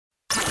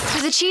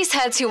There's the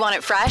cheeseheads who want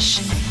it fresh,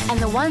 and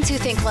the ones who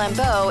think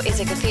Lambeau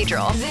is a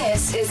cathedral.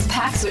 This is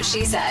Pax What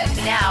She Said.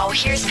 Now,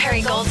 here's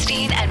Perry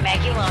Goldstein and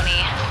Maggie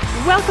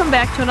Loney. Welcome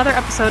back to another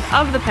episode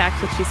of the Pax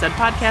What She Said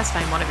podcast.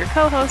 I'm one of your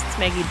co-hosts,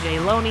 Maggie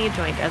J. Loney,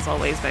 joined as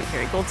always by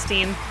Perry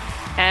Goldstein.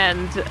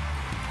 And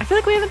I feel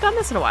like we haven't done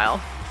this in a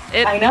while.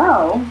 I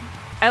know.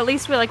 At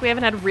least we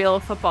haven't had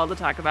real football to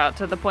talk about,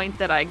 to the point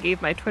that I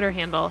gave my Twitter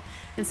handle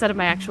instead of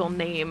my actual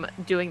name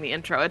doing the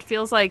intro. It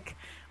feels like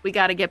we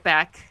got to get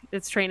back.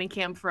 It's training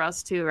camp for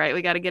us too, right?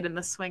 We got to get in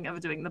the swing of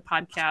doing the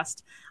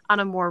podcast on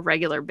a more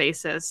regular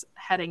basis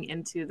heading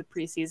into the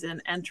preseason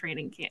and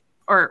training camp,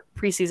 or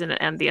preseason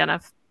and the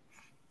NFL.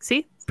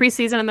 See?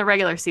 Preseason and the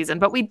regular season.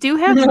 But we do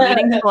have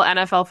meaningful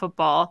NFL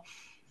football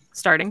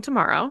starting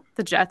tomorrow.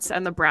 The Jets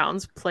and the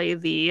Browns play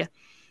the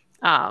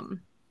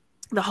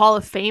Hall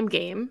of Fame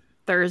game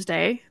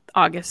Thursday,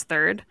 August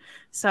 3rd.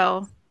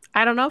 So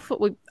I don't know if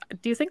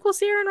do you think we'll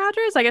see Aaron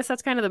Rodgers? I guess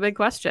that's kind of the big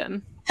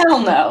question.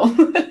 Hell no.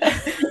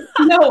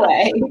 No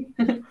way.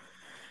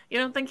 You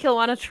don't think he'll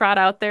want to trot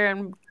out there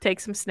and take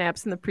some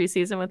snaps in the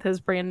preseason with his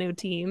brand new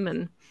team?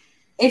 And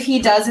if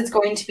he does, it's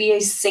going to be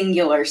a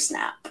singular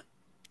snap.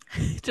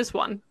 Just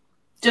one.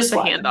 Just a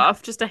one.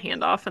 handoff. Just a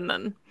handoff, and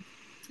then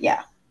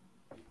yeah.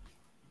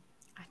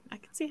 I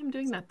can see him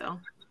doing that though.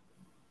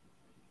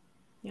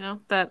 You know,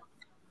 that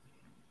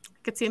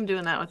I could see him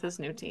doing that with his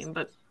new team,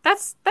 but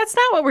that's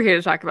not what we're here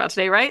to talk about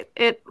today, right?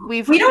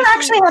 We don't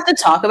actually have to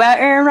talk about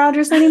Aaron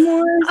Rodgers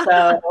anymore,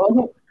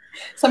 so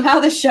somehow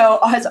the show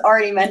has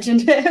already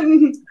mentioned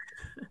him.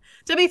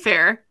 To be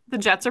fair, the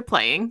Jets are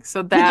playing,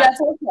 so the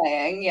Jets are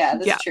playing. Yeah,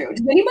 that's true.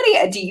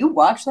 Do you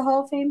watch the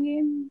Hall of Fame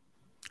game?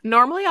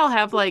 Normally, I'll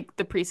have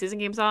the preseason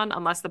games on,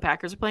 unless the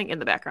Packers are playing in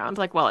the background,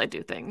 while I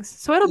do things.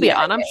 So it'll be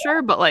on, I'm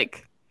sure, but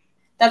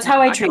that's how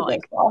I treat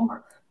baseball.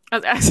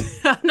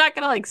 I'm not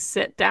gonna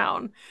sit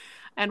down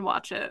and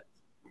watch it.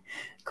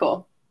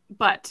 Cool.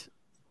 But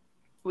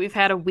we've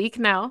had a week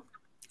now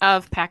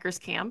of Packers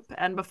camp,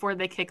 and before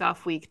they kick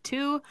off week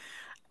 2,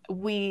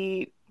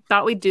 we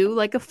thought we'd do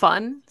a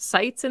fun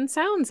sights and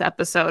sounds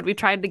episode. We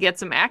tried to get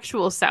some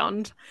actual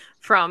sound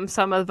from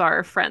some of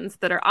our friends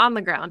that are on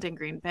the ground in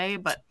Green Bay,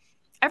 but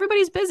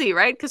everybody's busy,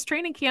 right? Because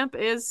training camp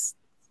is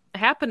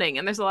happening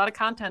and there's a lot of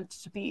content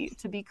to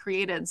be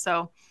created.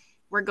 So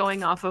we're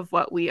going off of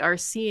what we are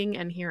seeing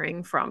and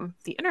hearing from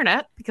the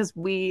internet, because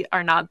we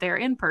are not there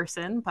in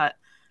person, but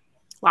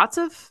lots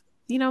of,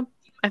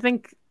 I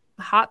think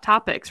hot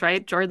topics,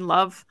 right? Jordan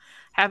Love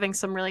having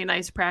some really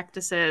nice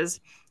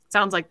practices.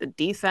 Sounds like the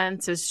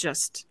defense is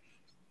just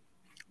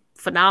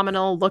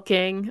phenomenal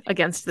looking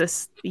against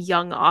this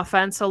young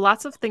offense. So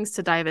lots of things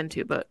to dive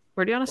into, but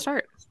where do you want to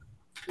start?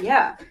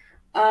 Yeah.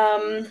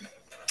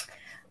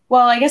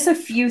 Well, I guess a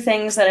few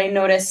things that I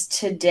noticed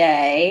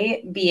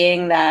today,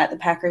 being that the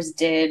Packers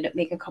did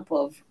make a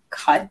couple of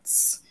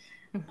cuts.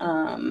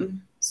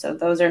 So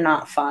those are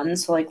not fun.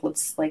 So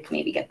let's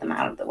maybe get them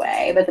out of the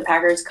way. But the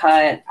Packers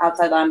cut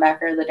outside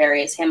linebacker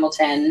Ladarius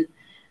Hamilton.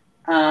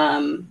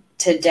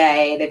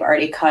 Today they've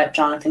already cut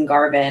Jonathan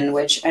Garvin,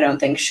 which I don't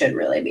think should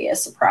really be a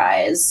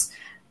surprise,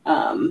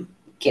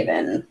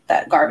 given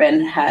that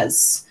Garvin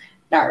has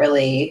not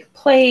really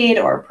played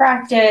or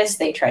practiced.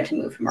 They tried to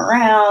move him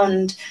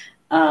around,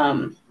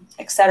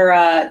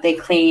 etc. They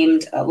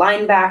claimed a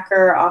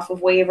linebacker off of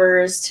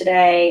waivers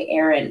today,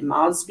 Aaron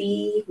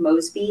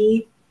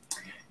Mosby.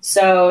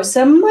 So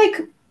some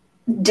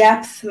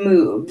depth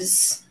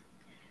moves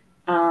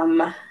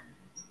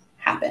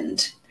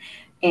happened.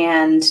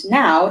 And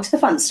now to the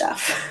fun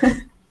stuff.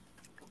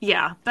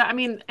 Yeah,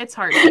 it's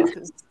hard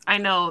because I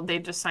know they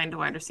just signed a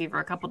wide receiver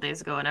a couple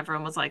days ago and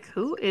everyone was like,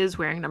 who is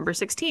wearing number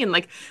 16?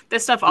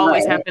 This stuff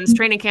always happens.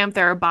 Training camp,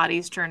 there are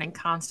bodies churning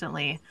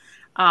constantly.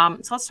 So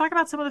let's talk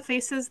about some of the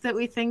faces that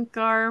we think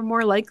are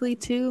more likely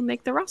to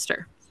make the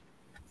roster.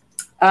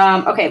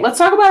 Okay, let's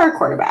talk about our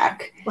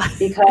quarterback,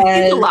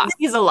 because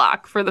he's a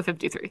lock for the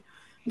 53.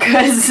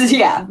 Because,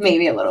 yeah,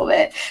 maybe a little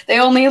bit. They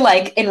only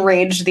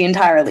enraged the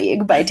entire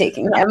league by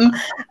taking him.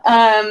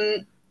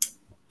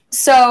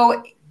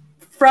 So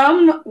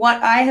from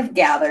what I have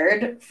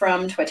gathered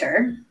from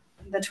Twitter,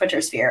 the Twitter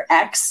sphere,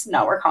 X,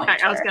 no, we're calling it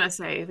Twitter. I was going to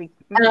say.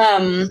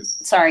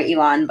 Sorry,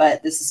 Elon,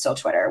 but this is still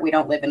Twitter. We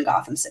don't live in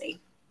Gotham City.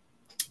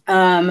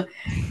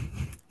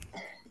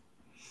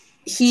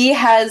 He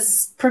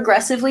has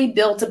progressively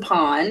built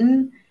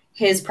upon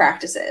his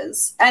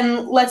practices.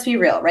 And let's be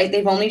real, right?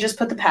 They've only just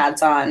put the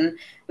pads on.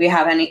 We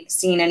haven't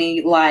seen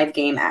any live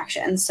game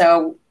action.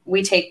 So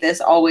we take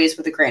this always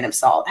with a grain of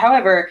salt.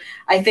 However,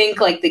 I think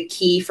the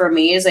key for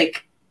me is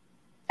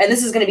and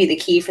this is going to be the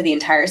key for the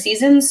entire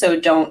season, so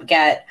don't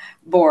get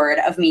bored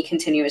of me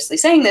continuously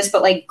saying this,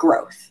 but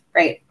growth,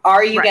 right?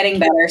 Are you getting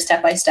better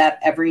step by step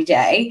every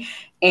day?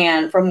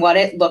 And from what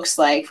it looks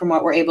like, from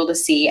what we're able to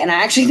see, and I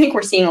actually think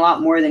we're seeing a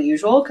lot more than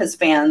usual because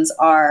fans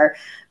are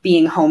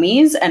being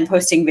homies and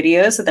posting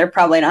videos that they're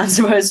probably not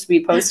supposed to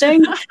be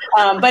posting.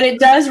 But it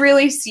does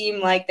really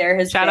seem like there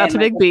has Shout out to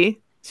Big B.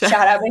 Shout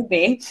out Big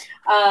B.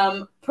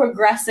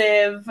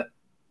 Progressive,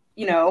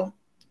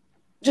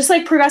 just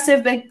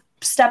progressive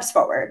steps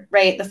forward,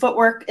 right? The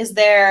footwork is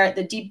there.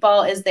 The deep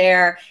ball is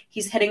there.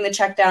 He's hitting the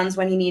checkdowns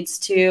when he needs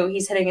to.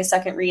 He's hitting his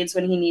second reads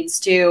when he needs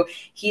to.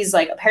 He's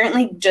like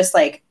apparently just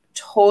like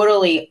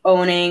totally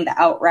owning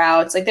the out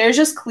routes. Like there's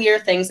just clear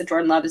things that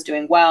Jordan Love is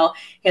doing well.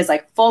 He has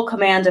like full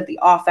command of the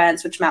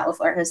offense, which Matt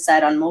LaFleur has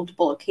said on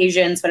multiple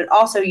occasions, but it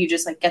also, you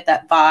just like get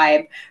that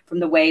vibe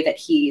from the way that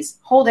he's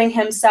holding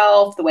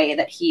himself, the way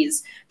that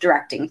he's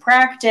directing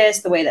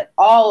practice, the way that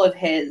all of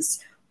his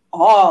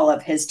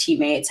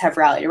teammates have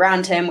rallied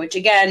around him, which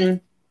again,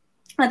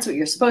 that's what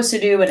you're supposed to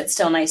do, but it's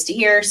still nice to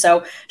hear.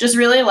 So just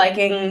really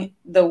liking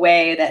the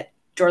way that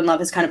Jordan Love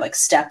has kind of like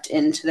stepped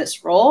into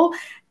this role.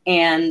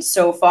 And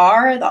so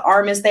far, the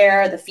arm is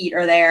there, the feet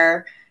are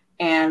there,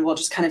 and we'll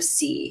just kind of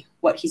see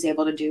what he's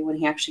able to do when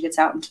he actually gets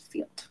out into the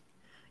field.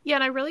 Yeah,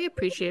 and I really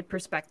appreciate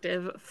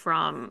perspective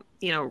from,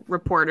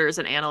 reporters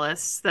and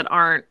analysts that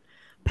aren't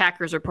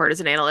Packers reporters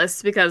and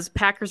analysts, because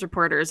Packers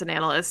reporters and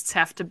analysts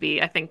have to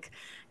be, I think,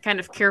 kind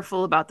of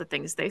careful about the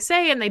things they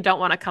say, and they don't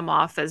want to come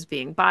off as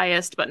being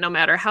biased, but no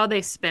matter how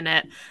they spin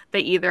it, they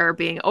either are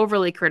being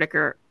overly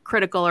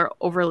critical or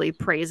overly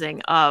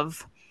praising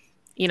of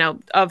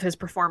his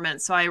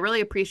performance. So I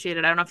really appreciate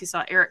it. I don't know if you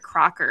saw Eric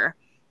Crocker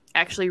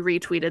actually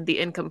retweeted the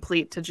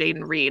incomplete to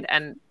Jayden Reed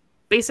and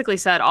basically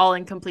said all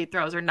incomplete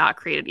throws are not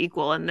created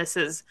equal. And this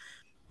is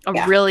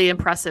a really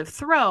impressive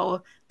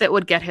throw that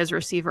would get his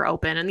receiver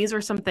open. And these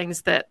are some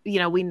things that,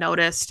 we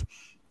noticed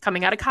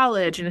coming out of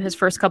college and in his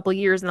first couple of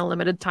years in the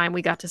limited time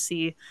we got to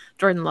see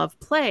Jordan Love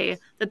play,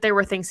 that there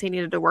were things he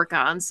needed to work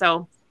on.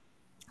 So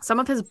some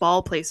of his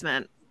ball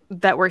placement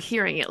that we're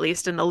hearing, at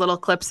least in the little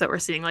clips that we're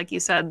seeing, like you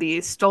said,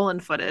 the stolen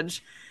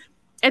footage,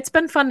 it's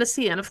been fun to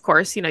see. And of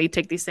course, you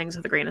take these things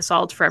with a grain of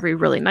salt. For every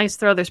really nice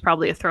throw, there's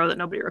probably a throw that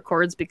nobody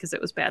records because it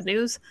was bad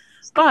news.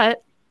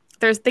 But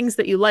there's things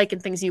that you like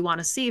and things you want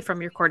to see from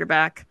your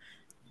quarterback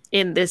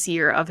in this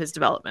year of his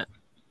development.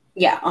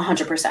 Yeah,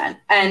 100%.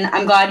 And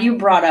I'm glad you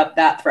brought up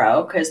that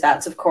throw, because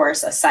that's, of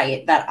course, a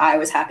sight that I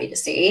was happy to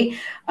see.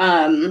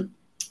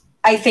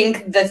 I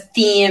think the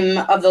theme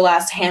of the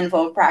last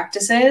handful of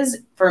practices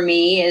for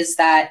me is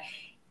that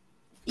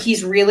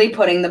he's really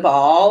putting the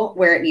ball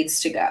where it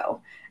needs to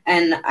go.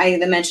 And I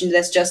mentioned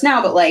this just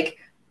now, but like,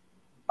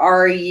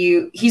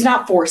 he's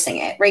not forcing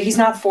it, right? He's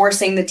not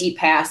forcing the deep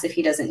pass if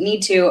he doesn't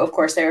need to. Of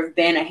course, there have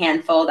been a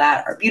handful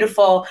that are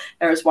beautiful.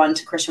 There was one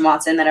to Christian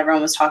Watson that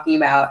everyone was talking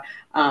about.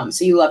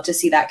 So you love to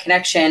see that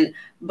connection,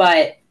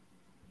 but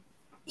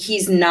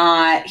he's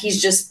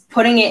just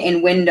putting it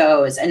in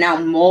windows. And now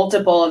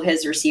multiple of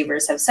his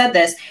receivers have said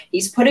this.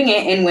 He's putting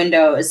it in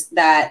windows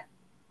that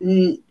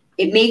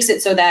it makes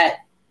it so that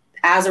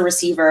as a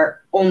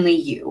receiver, only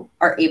you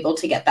are able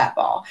to get that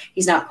ball.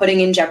 He's not putting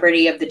in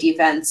jeopardy of the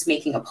defense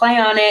making a play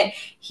on it.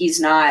 He's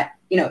not,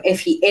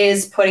 if he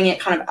is putting it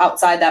kind of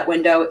outside that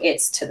window,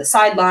 it's to the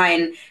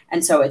sideline.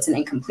 And so it's an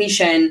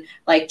incompletion,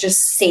 like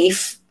just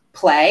safe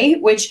play,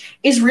 which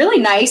is really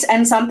nice.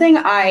 And something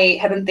I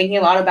have been thinking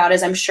a lot about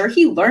is I'm sure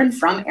he learned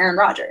from Aaron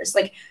Rodgers,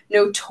 like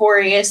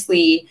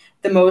notoriously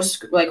the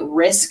most like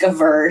risk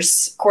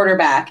averse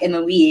quarterback in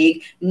the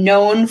league,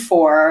 known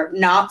for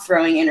not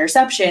throwing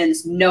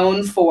interceptions,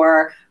 known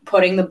for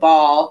putting the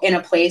ball in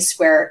a place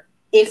where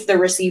if the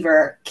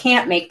receiver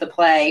can't make the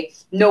play,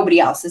 nobody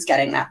else is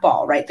getting that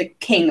ball, right? The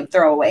king of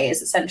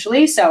throwaways,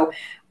 essentially. So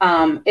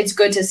it's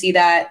good to see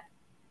that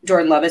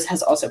Jordan Love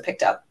has also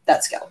picked up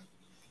that skill.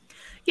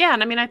 Yeah,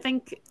 and I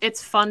think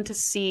it's fun to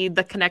see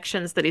the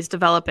connections that he's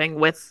developing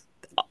with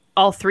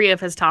all three of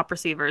his top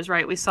receivers,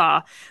 right? We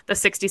saw the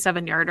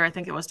 67-yarder, I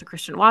think it was to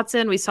Christian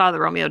Watson. We saw the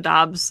Romeo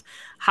Doubs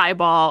high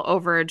ball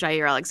over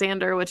Jair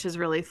Alexander, which is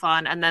really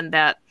fun. And then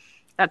that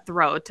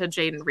throw to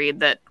Jayden Reed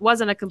that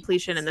wasn't a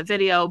completion in the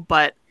video,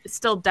 but it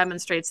still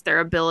demonstrates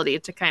their ability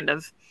to kind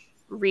of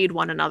read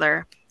one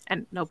another,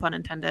 and no pun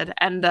intended,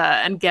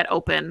 and get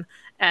open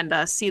and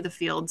see the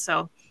field.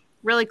 So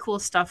really cool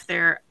stuff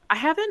there.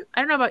 I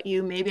don't know about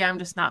you, maybe I'm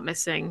just not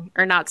seeing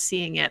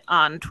it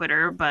on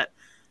Twitter, but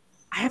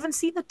I haven't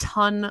seen a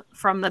ton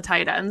from the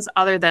tight ends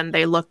other than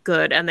they look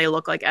good and they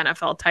look like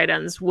NFL tight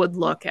ends would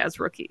look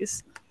as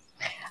rookies.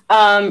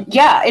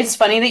 Yeah, it's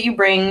funny that you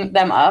bring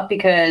them up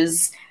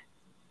because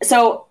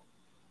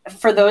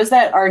for those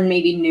that are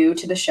maybe new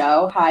to the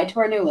show, hi to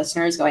our new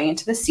listeners going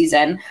into the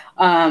season.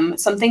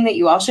 Something that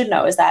you all should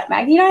know is that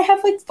Maggie and I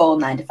have like full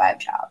 9-to-5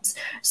 jobs.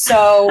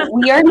 So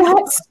we are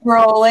not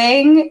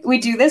scrolling. We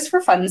do this for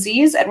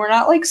funsies and we're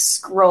not like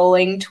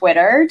scrolling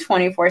Twitter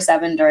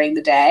 24/7 during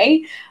the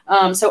day.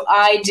 So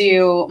I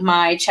do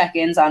my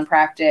check-ins on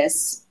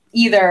practice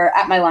either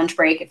at my lunch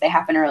break if they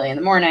happen early in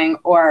the morning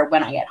or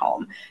when I get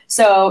home.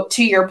 So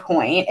to your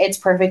point, it's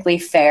perfectly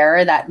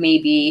fair that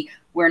maybe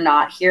we're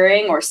not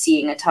hearing or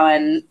seeing a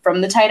ton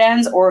from the tight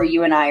ends, or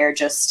you and I are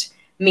just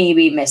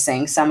maybe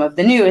missing some of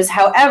the news.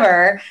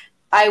 However,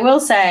 I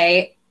will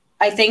say,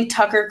 I think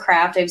Tucker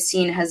Kraft I've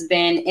seen has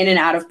been in and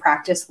out of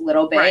practice a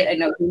little bit. Right. I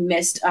know he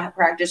missed a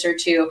practice or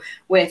two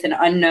with an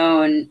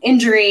unknown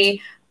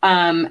injury.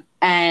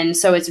 And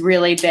so it's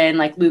really been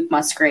like Luke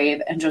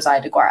Musgrave and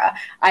Josiah DeGuara.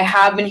 I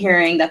have been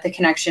hearing that the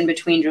connection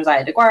between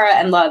Josiah DeGuara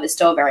and Love is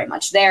still very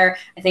much there.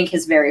 I think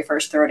his very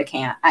first throw to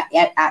camp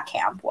at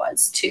camp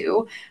was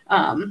to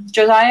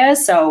Josiah,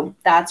 so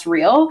that's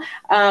real.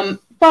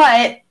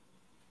 But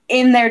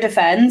in their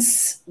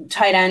defense,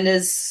 tight end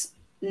is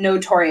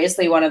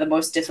notoriously one of the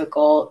most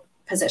difficult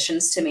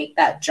positions to make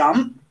that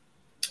jump.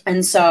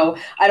 And so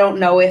I don't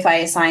know if I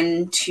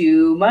assign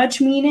too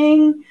much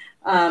meaning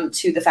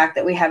to the fact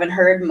that we haven't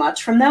heard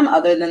much from them,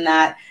 other than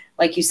that,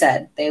 like you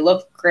said, they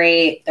look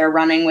great. They're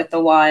running with the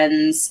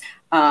ones.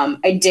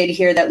 I did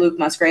hear that Luke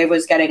Musgrave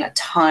was getting a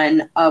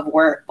ton of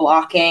work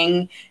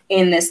blocking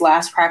in this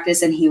last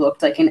practice, and he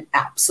looked like an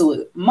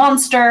absolute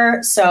monster.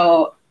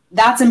 So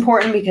that's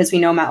important because we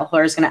know Matt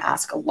LaFleur is going to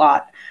ask a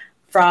lot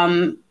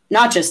from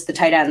not just the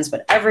tight ends,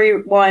 but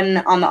everyone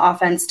on the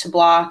offense to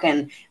block.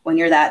 And when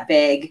you're that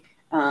big,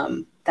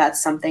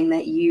 that's something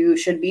that you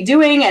should be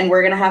doing. And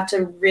we're going to have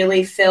to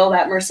really fill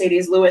that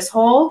Mercedes Lewis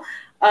hole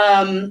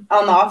on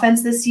the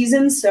offense this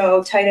season.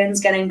 So tight ends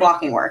getting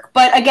blocking work.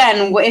 But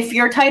again, if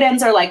your tight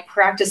ends are like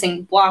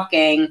practicing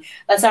blocking,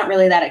 that's not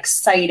really that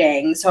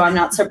exciting. So I'm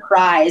not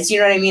surprised, you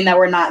know what I mean, that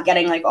we're not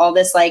getting like all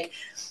this like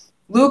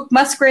Luke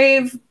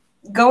Musgrave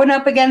going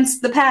up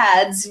against the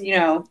pads, you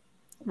know.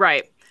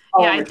 Right.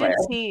 Yeah,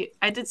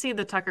 I did see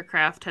the Tucker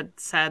Kraft had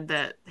said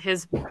that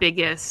his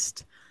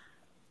biggest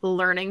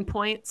learning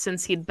point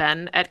since he'd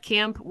been at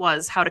camp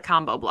was how to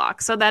combo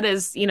block. So that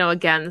is, you know,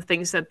 again,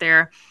 things that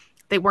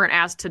they weren't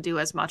asked to do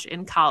as much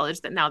in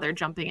college that now they're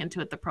jumping into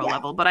at the pro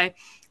level. But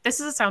this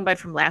is a soundbite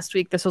from last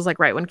week. This was like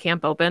right when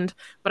camp opened,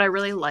 but I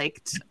really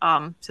liked,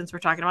 since we're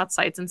talking about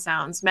sights and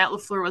sounds, Matt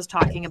LaFleur was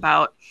talking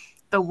about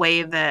the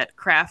way that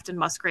Kraft and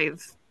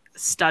Musgrave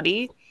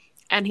study.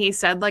 And he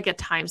said, like, at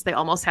times they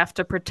almost have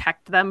to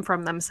protect them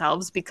from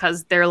themselves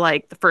because they're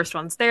like the first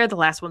one's there, the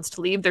last one's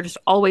to leave. They're just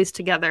always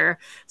together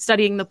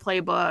studying the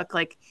playbook.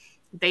 Like,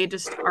 they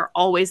just are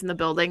always in the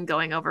building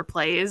going over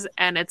plays.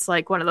 And it's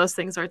like one of those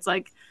things where it's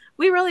like,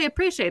 we really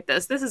appreciate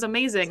this. This is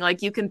amazing.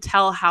 Like, you can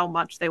tell how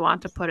much they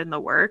want to put in the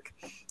work.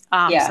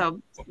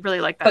 So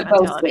really like that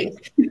mentality.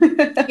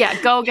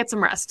 Yeah, go get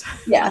some rest.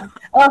 Yeah.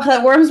 Oh,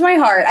 that warms my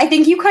heart. I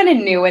think you kind of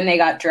knew when they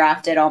got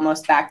drafted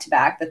almost back to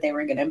back that they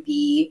were going to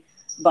be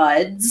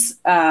buds,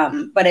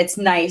 but it's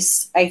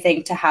nice, I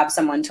think, to have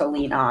someone to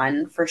lean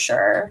on for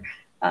sure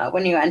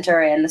when you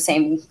enter in the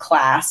same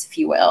class, if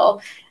you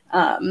will.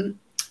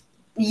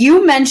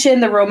 You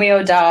mentioned the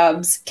Romeo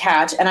Doubs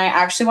catch, and I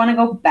actually want to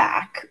go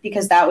back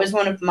because that was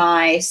one of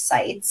my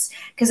sites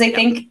because I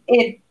think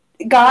it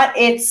got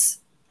its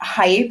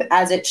hype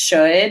as it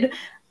should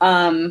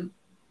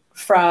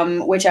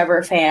from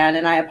whichever fan,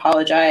 and I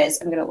apologize.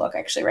 I'm going to look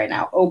actually right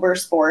now. Ober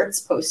Sports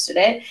posted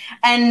it,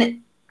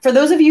 and for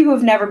those of you who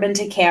have never been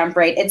to camp,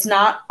 right, it's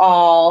not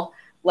all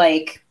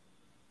like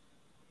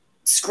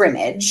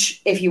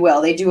scrimmage, if you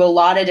will. They do a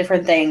lot of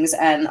different things,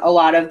 and a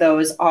lot of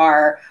those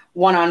are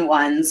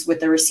one-on-ones with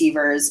the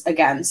receivers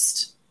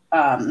against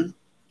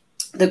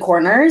the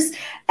corners.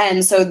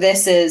 And so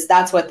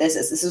that's what this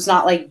is. This is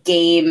not like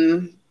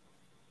game,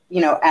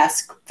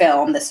 esque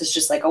film. This is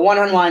just like a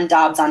one-on-one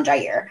Doubs on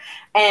Jaire.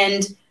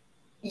 And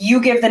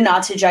you give the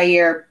nod to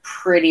Jaire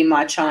pretty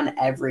much on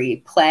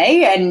every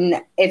play.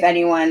 And if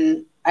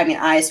anyone,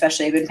 I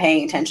especially have been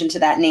paying attention to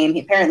that name.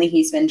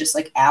 He's been just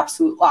like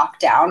absolute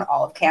lockdown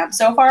all of camp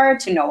so far,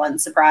 to no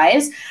one's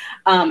surprise.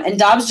 And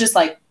Doubs just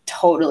like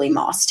totally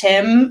mossed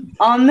him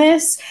on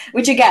this,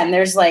 which again,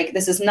 there's like,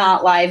 this is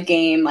not live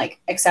game, like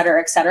et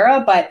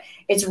cetera, but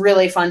it's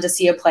really fun to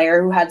see a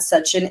player who had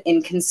such an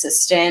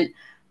inconsistent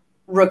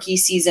rookie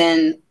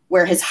season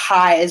where his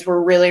highs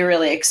were really,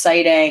 really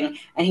exciting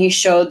and he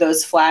showed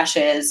those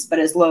flashes, but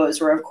his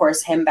lows were, of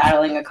course, him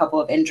battling a couple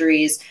of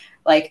injuries,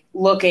 like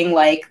looking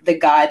like the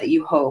guy that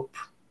you hope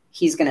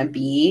he's going to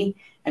be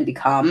and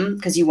become,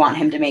 because you want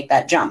him to make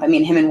that jump.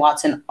 Him and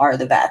Watson are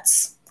the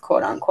vets,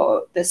 quote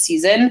unquote, this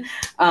season.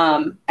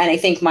 And I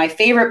think my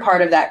favorite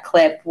part of that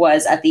clip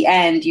was at the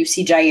end, you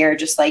see Jaire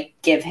just like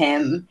give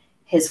him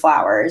his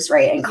flowers,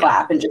 right, and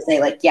clap and just say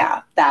like,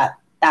 yeah,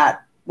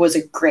 that was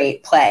a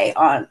great play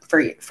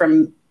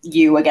from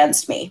you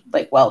against me.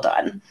 Like, well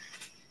done.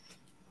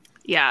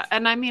 Yeah,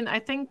 and I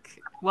think,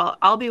 well,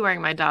 I'll be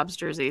wearing my Doubs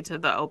jersey to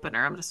the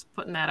opener. I'm just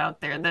putting that out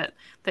there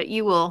that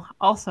you will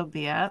also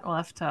be at. We'll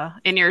have to,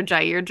 in your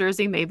Jaire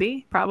jersey,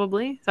 maybe,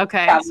 probably.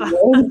 Okay.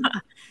 So,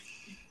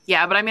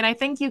 yeah, but I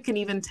think you can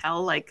even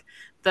tell like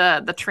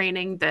the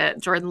training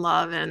that Jordan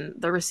Love and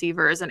the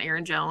receivers and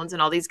Aaron Jones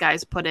and all these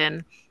guys put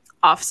in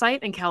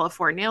offsite in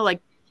California.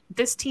 Like,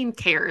 this team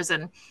cares.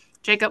 And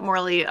Jacob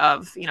Morley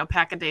of,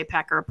 Pack a Day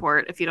Packer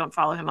Report, if you don't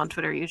follow him on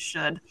Twitter, you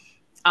should.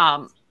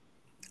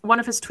 One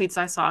of his tweets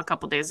I saw a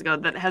couple days ago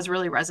that has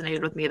really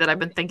resonated with me that I've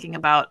been thinking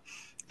about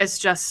is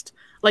just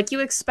like, you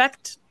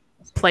expect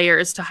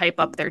players to hype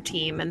up their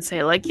team and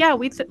say like, yeah,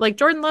 like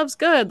Jordan Love's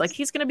good. Like,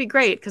 he's going to be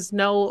great, because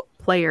no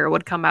player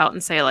would come out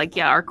and say like,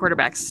 yeah, our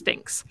quarterback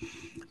stinks.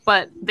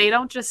 But they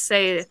don't just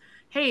say,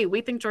 hey, we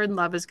think Jordan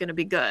Love is going to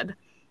be good.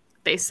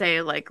 they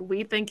say, like,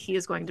 we think he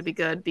is going to be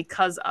good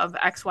because of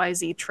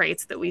XYZ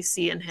traits that we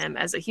see in him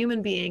as a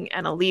human being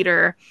and a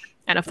leader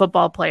and a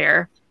football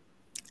player.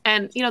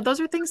 And, you know,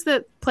 those are things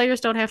that players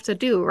don't have to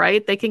do,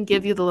 right? They can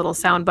give you the little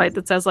soundbite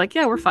that says, like,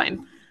 yeah, we're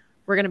fine.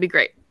 We're going to be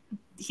great.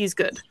 He's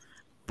good.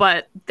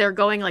 But they're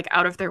going, like,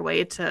 out of their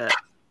way to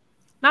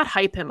not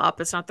hype him up.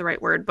 It's not the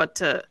right word, but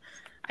to,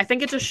 I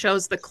think it just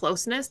shows the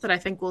closeness that I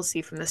think we'll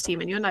see from this team.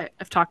 And you and I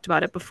have talked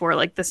about it before,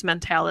 like this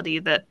mentality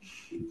that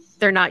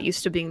they're not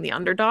used to being the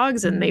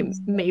underdogs, and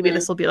maybe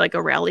this will be like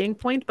a rallying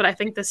point. But I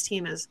think this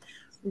team is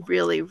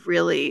really,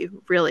 really,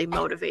 really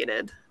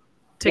motivated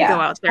to go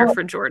out there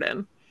for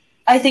Jordan.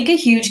 I think a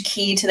huge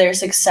key to their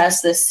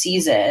success this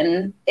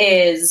season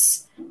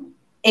is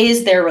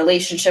their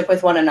relationship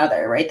with one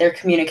another, right? Their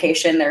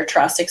communication, their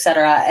trust,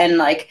 etc. And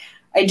like,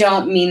 I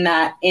don't mean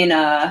that in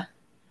a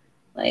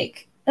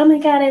like, oh my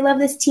God, I love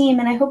this team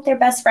and I hope they're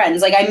best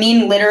friends. Like, I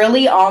mean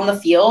literally on the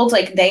field,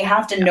 like they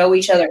have to know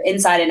each other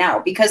inside and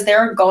out, because there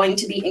are going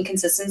to be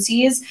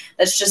inconsistencies.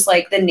 That's just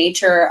like the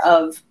nature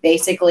of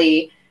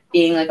basically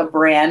being like a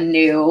brand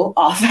new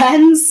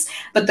offense.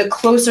 But the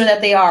closer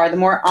that they are, the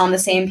more on the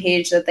same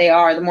page that they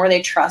are, the more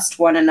they trust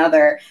one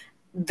another,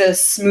 the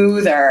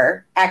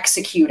smoother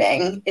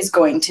executing is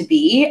going to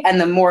be,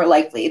 and the more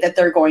likely that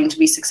they're going to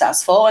be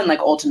successful and like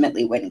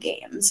ultimately win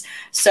games.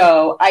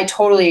 So I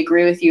totally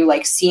agree with you.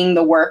 Like, seeing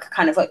the work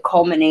kind of like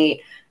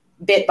culminate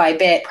bit by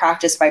bit,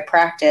 practice by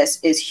practice,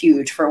 is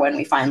huge for when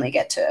we finally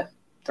get to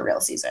the real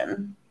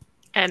season.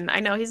 And I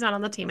know he's not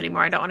on the team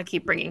anymore. I don't want to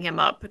keep bringing him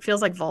up. It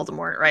feels like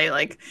Voldemort, right?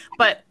 Like,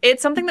 but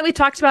it's something that we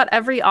talked about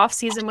every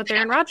offseason with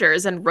Aaron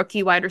Rodgers and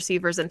rookie wide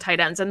receivers and tight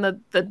ends, and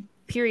the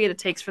period it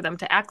takes for them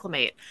to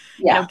acclimate,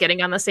 you know,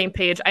 getting on the same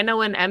page. I know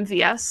when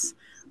MVS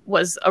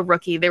was a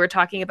rookie, they were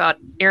talking about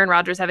Aaron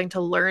Rodgers having to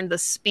learn the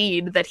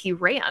speed that he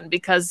ran,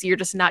 because you're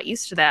just not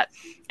used to that.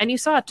 And you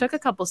saw it took a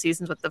couple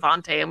seasons with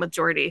Devontae and with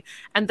Jordy,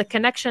 and the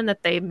connection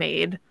that they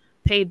made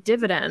paid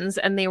dividends,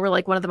 and they were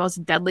like one of the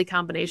most deadly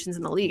combinations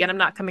in the league. And I'm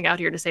not coming out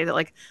here to say that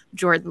like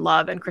Jordan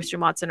Love and Christian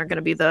Watson are going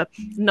to be the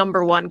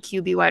number one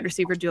QB wide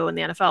receiver duo in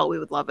the NFL. We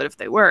would love it if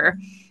they were.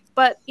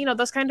 But, you know,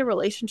 those kind of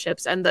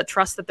relationships and the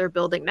trust that they're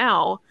building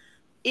now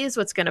is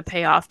what's going to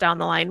pay off down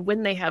the line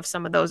when they have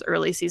some of those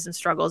early season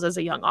struggles as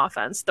a young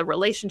offense. The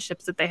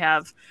relationships that they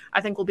have, I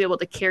think, will be able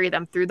to carry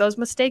them through those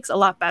mistakes a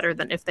lot better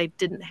than if they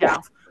didn't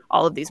have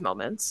all of these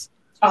moments.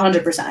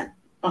 100%.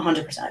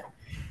 100%.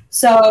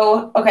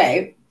 So,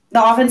 okay,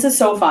 the offense is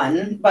so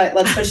fun, but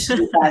let's switch to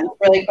defense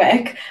really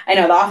quick. I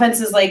know the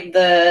offense is like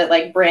the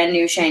like brand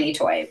new shiny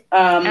toy.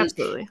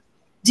 Absolutely.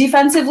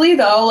 Defensively,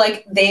 though,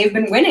 like they've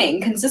been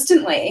winning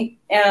consistently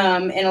in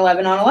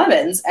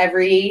 11-on-11s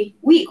every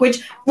week,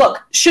 which,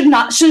 look, should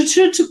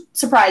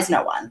surprise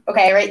no one.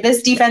 Okay, right?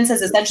 This defense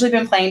has essentially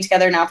been playing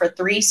together now for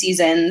 3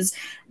 seasons.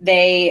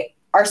 They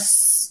are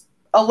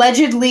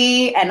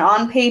allegedly and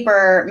on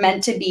paper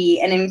meant to be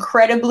an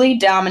incredibly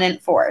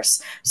dominant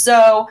force.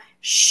 So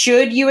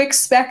should you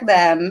expect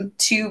them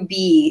to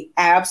be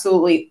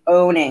absolutely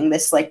owning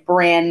this like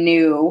brand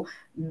new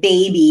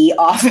baby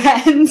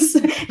offense?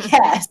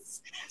 Yes.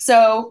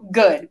 So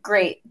good,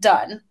 great,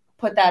 done.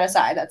 Put that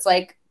aside. That's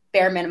like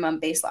bare minimum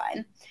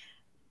baseline.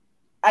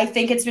 I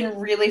think it's been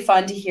really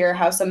fun to hear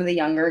how some of the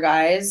younger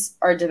guys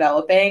are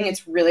developing.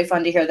 It's really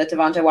fun to hear that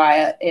Devonte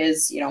Wyatt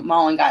is, you know,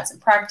 mauling guys in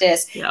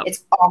practice. Yep.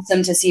 It's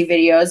awesome to see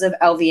videos of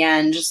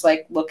LVN just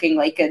like looking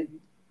like a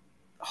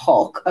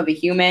Hulk of a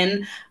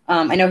human.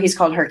 I know he's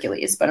called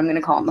Hercules, but I'm going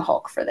to call him the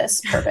Hulk for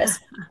this purpose.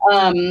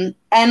 And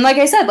like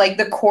I said, like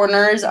the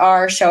corners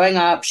are showing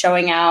up,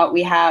 showing out.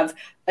 We have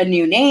a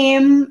new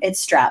name. It's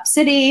Strap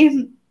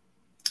City.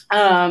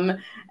 And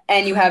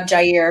you have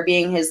Jair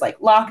being his like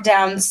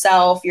lockdown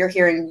self. You're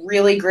hearing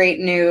really great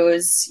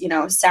news, you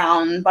know,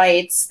 sound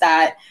bites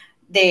that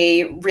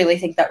they really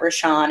think that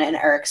Rashawn and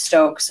Eric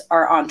Stokes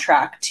are on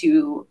track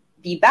to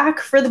be back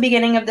for the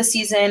beginning of the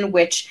season,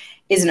 which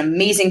is an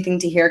amazing thing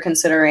to hear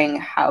considering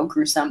how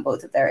gruesome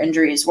both of their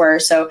injuries were.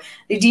 So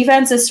the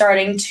defense is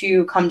starting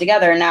to come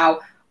together. Now,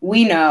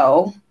 we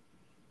know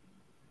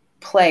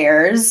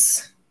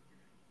players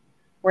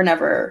were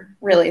never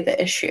really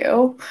the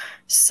issue.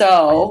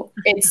 So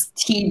it's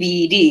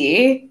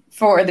TBD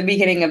for the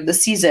beginning of the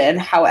season.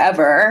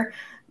 However,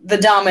 the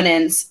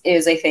dominance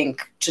is, I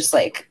think, just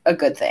like a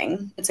good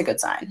thing. It's a good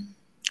sign.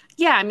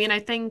 Yeah, I mean, I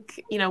think,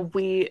 you know,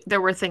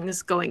 there were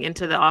things going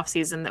into the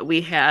offseason that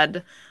we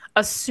had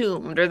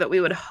assumed or that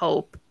we would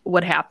hope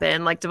would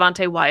happen. Like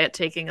Devonte Wyatt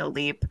taking a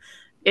leap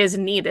is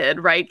needed,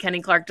 right?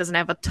 Kenny Clark doesn't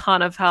have a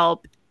ton of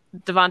help.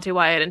 Devonte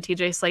Wyatt and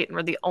TJ Slayton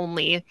were the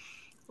only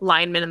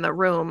linemen in the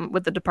room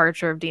with the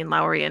departure of Dean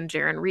Lowry and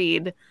Jaron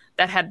Reed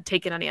that had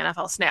taken any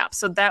NFL snaps.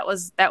 So that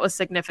was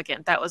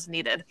significant. That was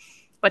needed.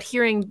 But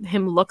hearing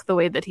him look the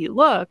way that he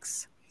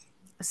looks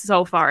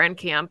so far in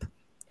camp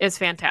is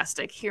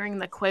fantastic. Hearing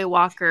that Quay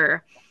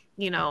Walker,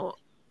 you know,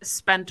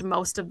 spent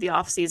most of the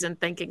offseason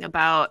thinking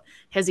about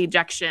his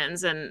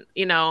ejections and,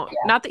 you know,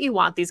 not that you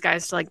want these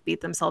guys to like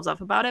beat themselves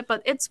up about it,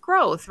 but it's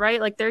growth, right?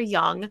 Like they're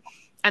young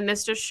And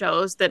this just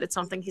shows that it's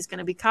something he's going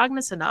to be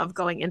cognizant of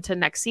going into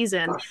next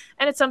season.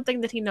 And it's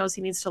something that he knows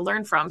he needs to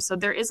learn from. So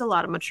there is a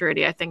lot of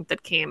maturity, I think,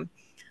 that came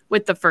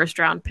with the first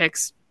round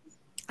picks.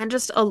 And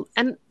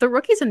and the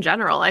rookies in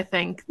general, I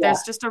think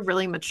there's just a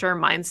really mature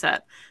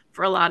mindset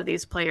for a lot of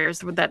these players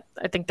that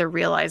I think they're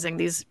realizing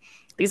these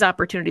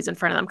opportunities in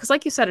front of them. Because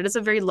like you said, it is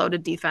a very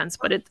loaded defense,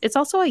 but it's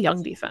also a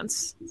young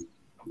defense.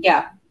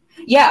 Yeah.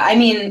 Yeah. I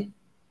mean,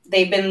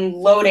 they've been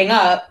loading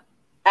up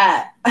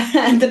at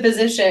the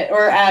position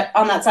or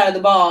on that side of the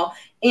ball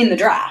in the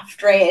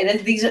draft, right? And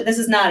this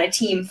is not a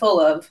team full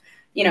of,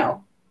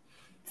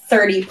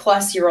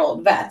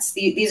 30-plus-year-old vets.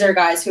 These are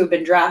guys who have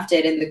been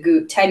drafted in the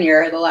Goot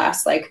tenure the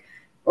last,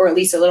 or at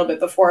least a little bit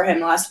before him,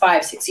 the last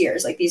 5-6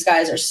 years. Like, these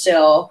guys are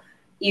still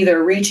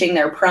either reaching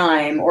their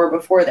prime or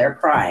before their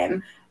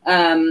prime.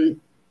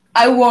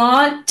 I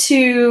want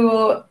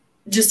to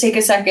just take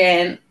a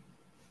second,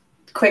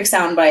 quick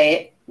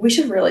soundbite. We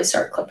should really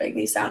start clipping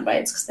these sound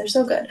bites because they're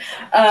so good.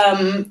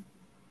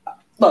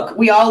 Look,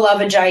 we all love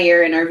a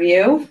Jair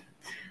interview.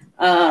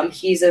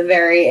 He's a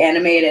very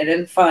animated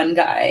and fun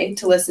guy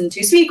to listen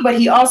to speak, but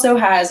he also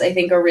has, I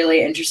think, a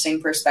really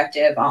interesting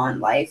perspective on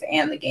life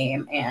and the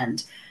game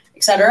and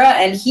et cetera.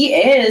 And he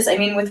is,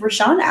 with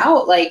Rashawn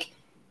out,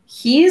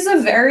 he's a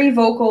very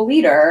vocal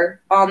leader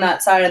on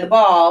that side of the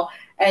ball.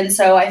 And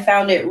so I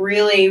found it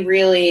really,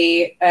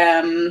 really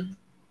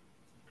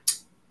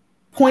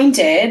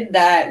pointed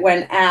that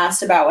when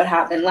asked about what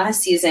happened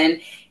last season,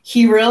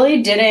 he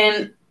really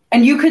didn't,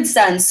 and you could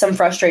sense some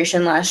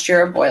frustration last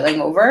year boiling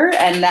over,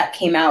 and that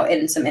came out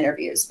in some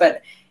interviews.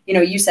 But,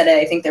 you said it,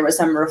 I think there was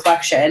some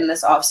reflection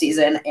this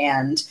offseason,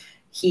 and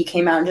he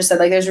came out and just said,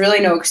 there's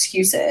really no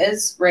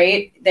excuses,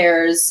 right?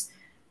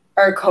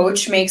 Our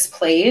coach makes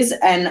plays,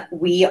 and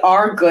we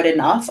are good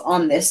enough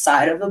on this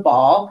side of the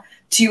ball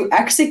to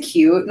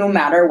execute no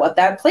matter what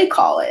that play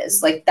call is.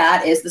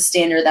 That is the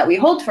standard that we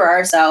hold for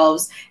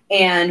ourselves,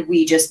 and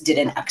we just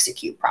didn't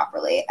execute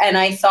properly. And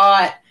I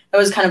thought that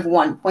was kind of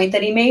one point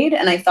that he made,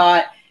 and I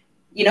thought,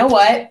 you know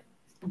what?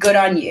 Good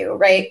on you,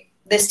 right?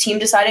 This team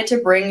decided to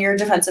bring your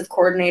defensive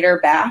coordinator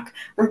back.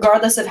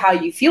 Regardless of how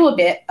you feel a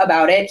bit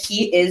about it,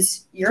 he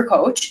is your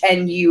coach,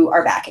 and you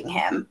are backing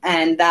him,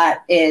 and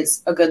that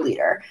is a good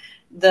leader.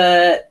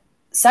 The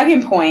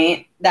second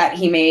point that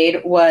he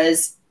made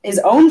was his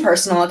own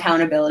personal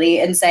accountability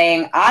and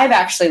saying, I've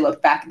actually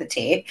looked back at the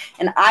tape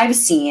and I've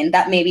seen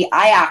that maybe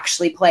I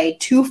actually play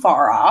too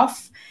far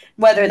off,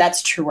 whether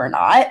that's true or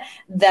not,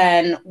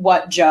 than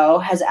what Joe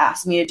has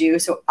asked me to do.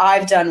 So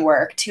I've done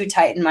work to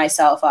tighten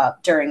myself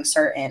up during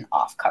certain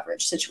off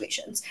coverage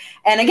situations.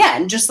 And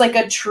again, just like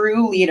a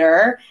true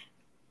leader,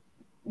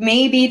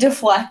 maybe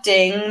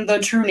deflecting the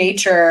true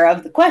nature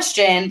of the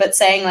question, but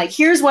saying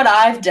here's what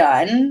I've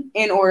done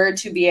in order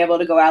to be able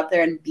to go out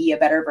there and be a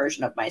better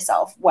version of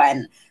myself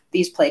when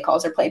these play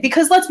calls are played.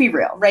 Because let's be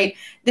real, right?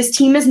 This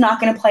team is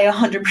not going to play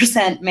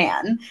 100%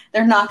 man.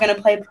 They're not going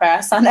to play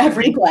press on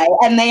every play,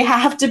 and they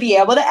have to be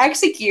able to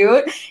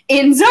execute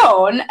in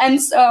zone.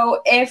 And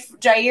so if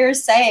Jair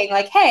is saying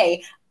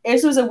hey,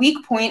 this was a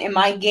weak point in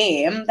my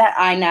game that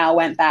I now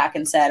went back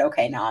and said,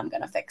 okay, now I'm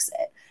going to fix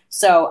it.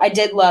 So I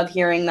did love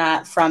hearing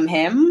that from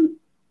him,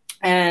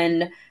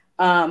 and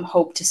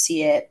hope to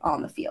see it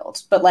on the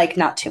field. But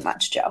not too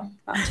much, Joe.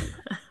 Not too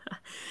much.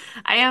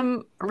 I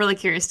am really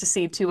curious to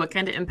see, too, what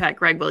kind of impact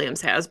Greg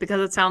Williams has,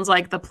 because it sounds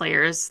like the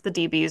players, the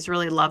DBs,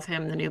 really love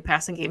him, the new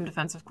passing game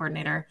defensive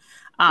coordinator.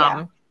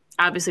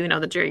 Obviously, we know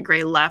that Jerry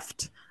Gray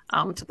left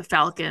to the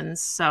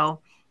Falcons, so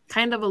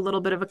kind of a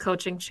little bit of a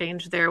coaching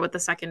change there with the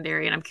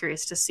secondary, and I'm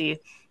curious to see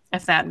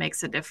if that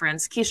makes a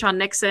difference. Keyshawn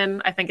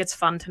Nixon, I think it's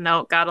fun to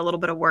note, got a little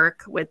bit of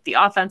work with the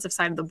offensive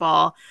side of the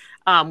ball.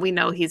 We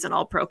know he's an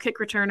all-pro kick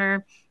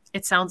returner.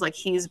 It sounds like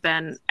he's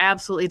been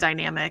absolutely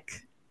dynamic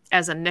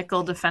as a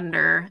nickel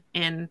defender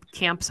in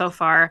camp so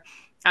far.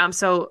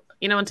 So,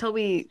 until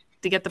we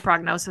get the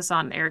prognosis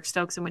on Eric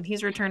Stokes and when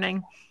he's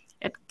returning,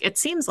 it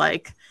seems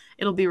like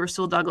it'll be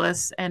Rasul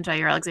Douglas and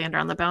Jair Alexander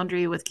on the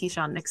boundary with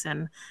Keyshawn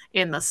Nixon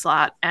in the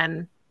slot.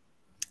 And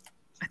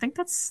I think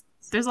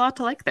there's a lot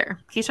to like there.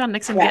 Keyshawn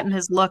Nixon getting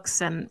his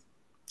looks, and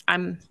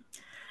I'm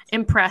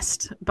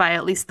impressed by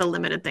at least the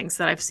limited things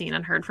that I've seen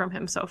and heard from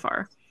him so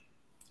far.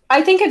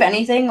 I think if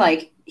anything,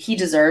 he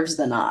deserves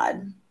the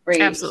nod,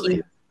 right? Absolutely.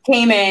 He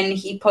came in,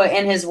 he put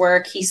in his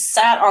work, he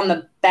sat on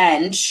the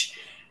bench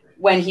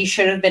when he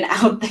should have been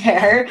out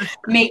there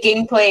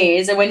making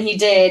plays. And when he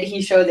did,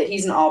 he showed that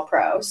he's an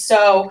all-pro.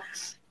 So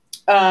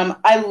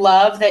I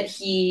love that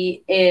he's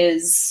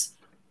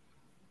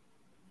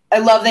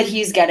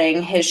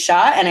getting his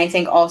shot. And I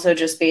think also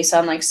just based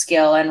on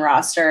skill and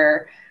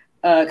roster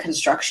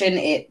construction,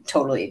 it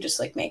totally just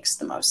makes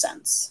the most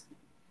sense.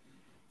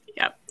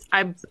 Yep.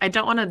 I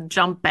don't want to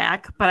jump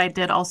back, but I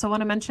did also want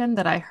to mention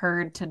that I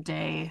heard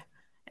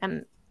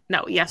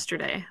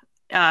yesterday,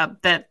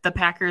 that the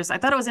Packers, I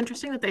thought it was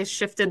interesting that they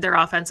shifted their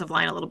offensive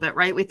line a little bit,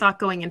 right? We thought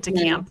going into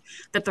camp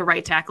that the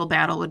right tackle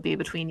battle would be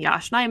between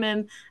Yosh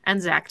Nijman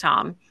and Zach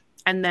Tom.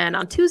 And then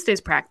on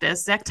Tuesday's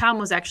practice, Zach Tom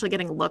was actually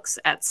getting looks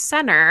at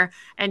center,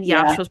 and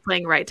Yosh was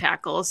playing right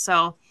tackle.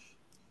 So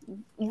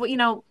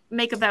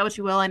make of that what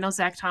you will. I know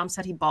Zach Tom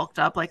said he bulked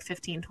up like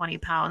 15, 20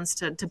 pounds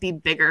to be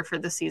bigger for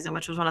the season,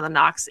 which was one of the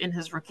knocks in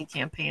his rookie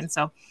campaign.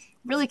 So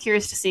really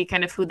curious to see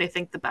kind of who they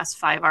think the best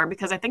 5 are,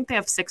 because I think they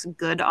have 6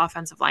 good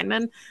offensive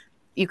linemen.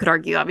 You could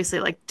argue, obviously,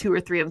 like 2 or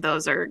 3 of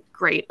those are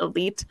great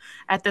elite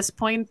at this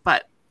point,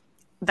 but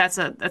that's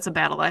a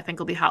battle that I think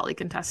will be hotly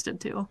contested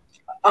too.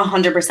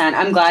 100%.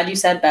 I'm glad you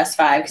said best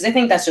 5, because I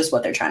think that's just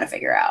what they're trying to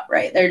figure out,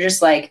 right? They're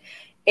just like,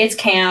 it's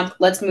camp.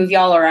 Let's move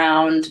y'all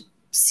around,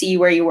 see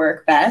where you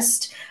work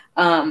best.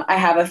 I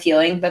have a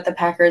feeling that the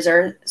Packers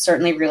are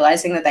certainly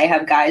realizing that they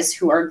have guys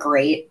who are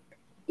great,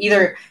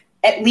 either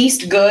at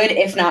least good,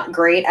 if not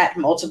great, at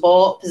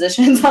multiple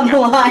positions on the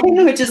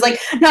line, which is like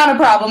not a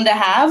problem to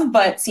have,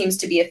 but seems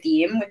to be a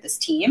theme with this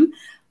team.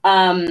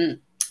 And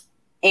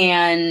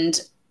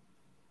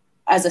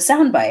as a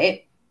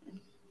soundbite,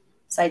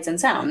 Sights and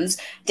Sounds,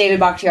 David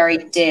Bakhtiari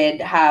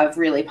did have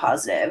really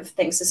positive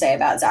things to say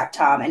about Zach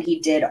Tom, and he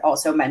did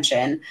also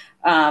mention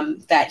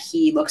that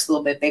he looks a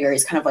little bit bigger.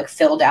 He's kind of like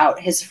filled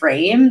out his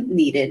frame,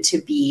 needed to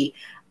be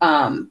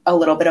a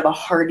little bit of a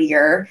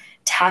hardier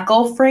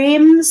tackle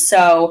frame,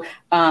 so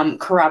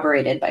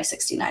corroborated by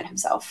 69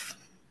 himself.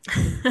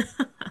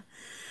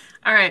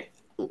 All right,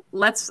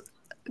 let's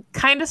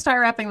kind of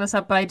start wrapping this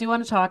up, but I do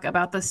want to talk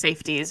about the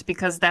safeties,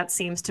 because that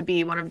seems to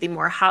be one of the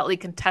more hotly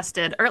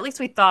contested, or at least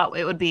we thought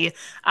it would be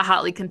a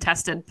hotly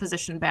contested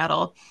position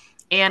battle.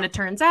 And it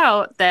turns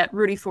out that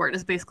Rudy Ford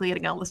is basically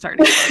getting all the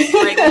starting points,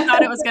 right? We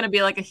thought it was going to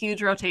be like a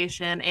huge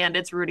rotation, and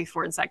it's Rudy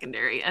Ford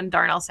secondary and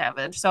Darnell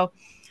Savage. So,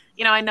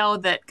 I know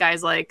that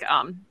guys like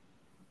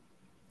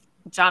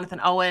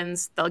Jonathan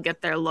Owens, they'll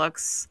get their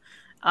looks.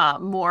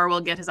 Moore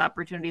will get his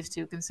opportunities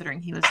too,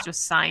 considering he was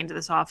just signed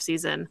this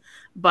offseason.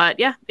 But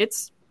yeah,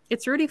 it's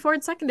Rudy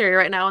Ford secondary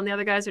right now, and the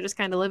other guys are just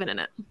kind of living in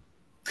it.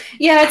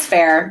 Yeah, it's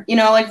fair.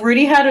 Like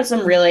Rudy had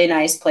some really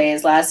nice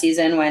plays last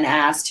season when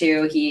asked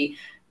to. He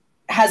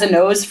has a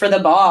nose for the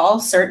ball,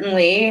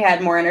 certainly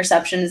had more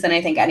interceptions than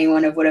I think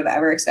anyone would have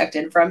ever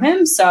expected from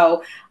him.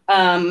 So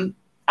I'm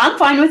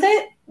fine with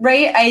it,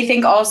 right? I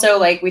think also,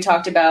 like we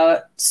talked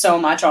about so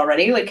much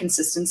already, like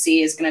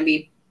consistency is going to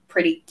be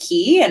pretty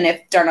key. And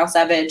if Darnell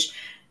Savage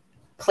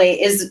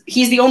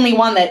he's the only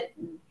one that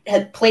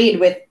had played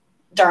with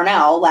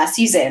Darnell last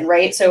season,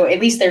 right? So at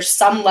least there's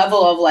some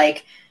level of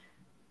like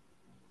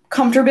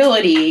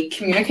comfortability,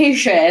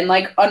 communication,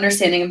 like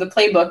understanding of the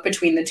playbook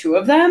between the two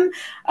of them.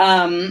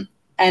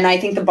 And I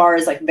think the bar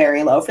is like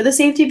very low for the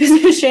safety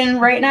position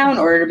right now in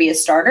order to be a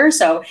starter.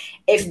 So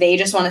if they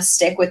just want to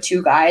stick with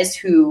 2 guys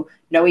who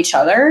know each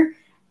other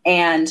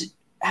and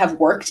have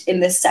worked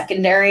in this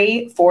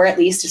secondary for at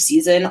least a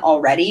season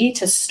already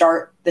to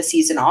start the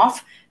season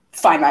off,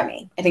 fine by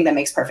me. I think that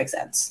makes perfect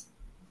sense.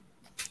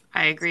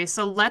 I agree.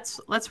 So let's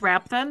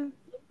wrap then.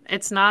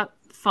 It's not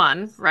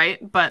fun,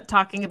 right? But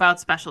talking about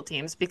special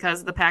teams,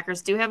 because the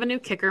Packers do have a new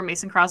kicker.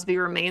 Mason Crosby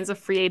remains a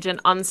free agent,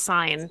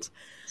 unsigned.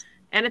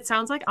 And it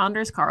sounds like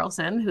Anders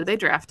Carlson, who they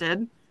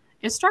drafted,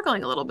 is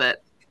struggling a little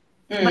bit.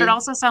 But it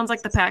also sounds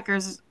like the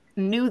Packers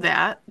knew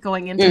that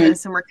going into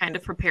this and were kind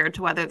of prepared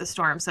to weather the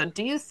storm. So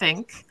do you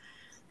think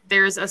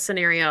there's a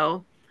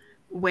scenario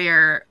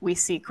where we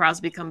see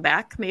Crosby come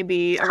back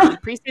maybe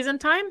around preseason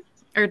time?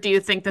 Or do you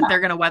think that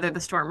they're going to weather the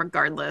storm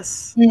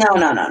regardless?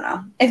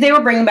 No. If they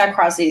were bringing back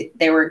Crosby,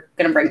 they were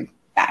going to bring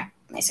back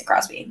Mason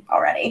Crosby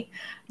already.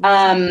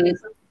 I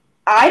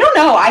don't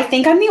know. I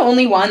think I'm the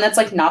only one that's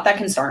like not that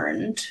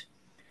concerned.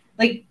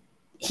 Like,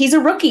 he's a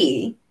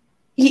rookie.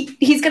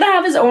 He's going to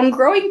have his own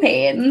growing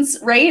pains,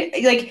 right?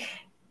 Like,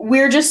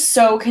 we're just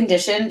so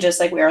conditioned, just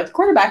like we are at the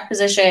quarterback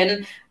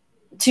position,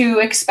 to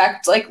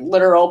expect like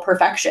literal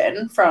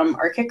perfection from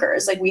our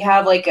kickers. Like we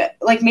have like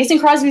Mason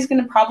Crosby's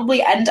going to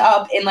probably end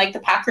up in like the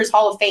Packers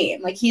Hall of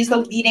Fame. Like he's the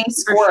leading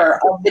scorer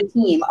of the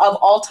team of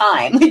all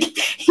time. Like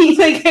he's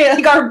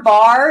like our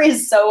bar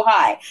is so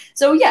high.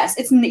 So yes,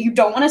 you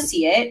don't want to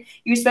see it.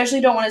 You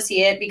especially don't want to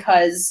see it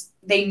because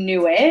they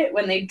knew it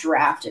when they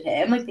drafted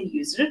him. Like they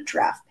used a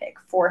draft pick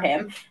for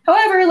him.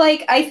 However,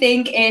 like I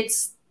think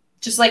it's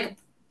just like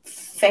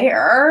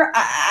fair.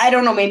 I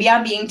don't know, maybe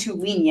I'm being too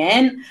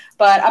lenient,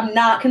 but I'm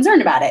not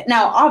concerned about it.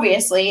 Now,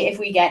 obviously, if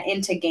we get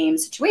into game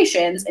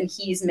situations and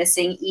he's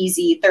missing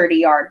easy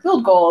 30-yard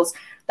field goals,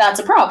 that's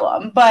a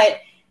problem.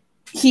 But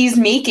he's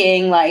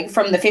making like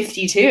from the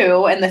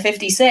 52 and the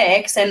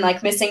 56 and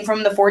like missing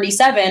from the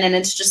 47, and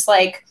it's just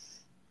like,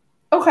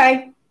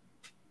 okay,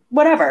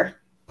 whatever.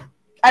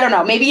 I don't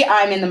know. Maybe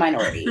I'm in the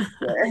minority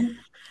here.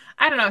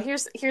 I don't know.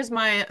 Here's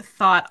my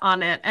thought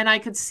on it. And I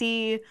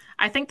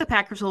think the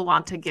Packers will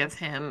want to give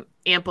him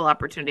ample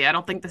opportunity. I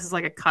don't think this is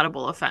like a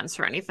cuttable offense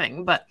or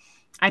anything, but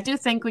I do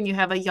think when you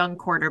have a young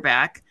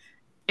quarterback,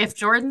 if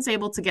Jordan's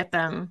able to get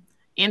them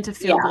into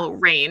field goal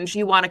range,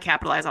 you want to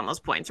capitalize on those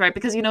points, right?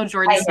 Because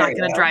Jordan's not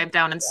going to drive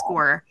down and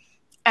score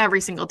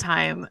every single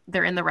time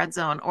they're in the red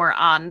zone or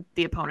on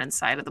the opponent's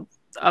side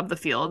of the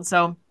field.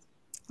 So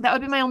that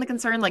would be my only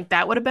concern. Like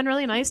that would have been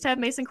really nice to have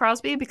Mason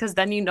Crosby, because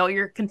then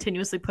you're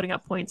continuously putting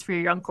up points for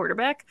your young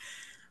quarterback.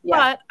 Yeah.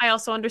 But I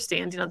also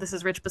understand, this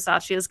is Rich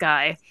Bisaccia's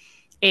guy.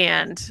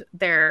 And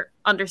they're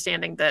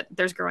understanding that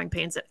there's growing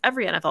pains at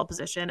every NFL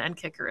position, and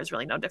kicker is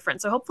really no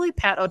different. So hopefully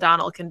Pat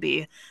O'Donnell can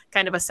be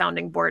kind of a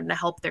sounding board and a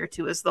help there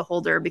too as the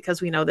holder, because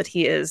we know that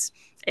he is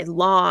a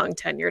long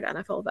tenured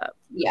NFL vet.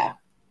 Yeah,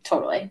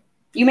 totally.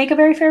 You make a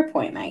very fair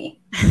point, Maggie.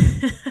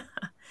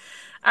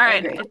 All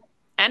right.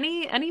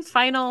 Any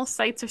final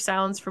sights or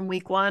sounds from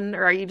week 1,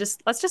 or are you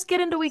just, let's just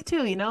get into week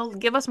 2,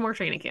 give us more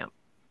training camp?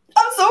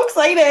 I'm so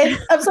excited.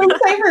 I'm so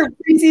excited for a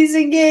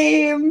preseason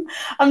game.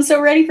 I'm so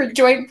ready for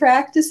joint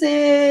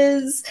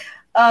practices.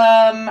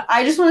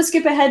 I just want to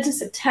skip ahead to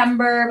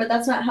September, but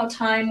that's not how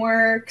time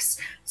works.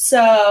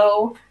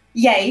 So,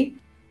 yay,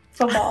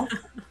 football.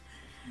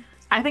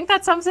 I think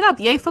that sums it up.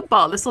 Yay,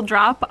 football. This will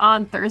drop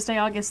on Thursday,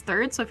 August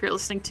 3rd. So if you're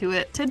listening to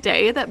it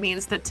today, that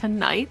means that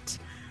tonight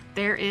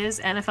there is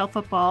NFL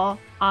football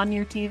on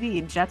your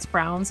TV.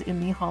 Jets-Browns in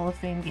the Hall of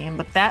Fame game.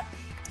 But that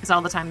is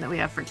all the time that we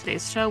have for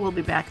today's show. We'll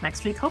be back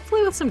next week,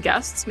 hopefully with some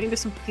guests, maybe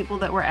some people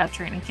that were at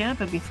training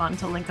camp. It'd be fun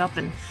to link up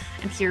and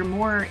hear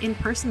more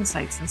in-person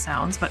sights and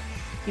sounds. But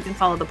you can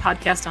follow the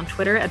podcast on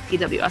Twitter at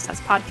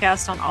PWSS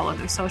Podcast, on all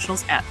other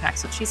socials at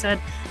Pax What She Said.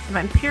 You can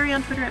find Perry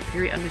on Twitter at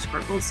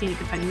Perry_Goldstein. You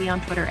can find me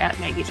on Twitter at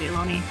Maggie J.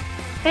 Loney.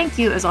 Thank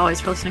you, as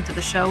always, for listening to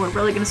the show. We're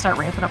really going to start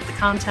ramping up the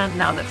content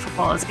now that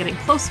football is getting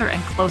closer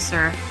and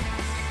closer.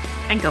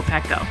 And go,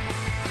 Pack, go.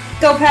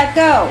 Go, Pack,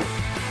 go.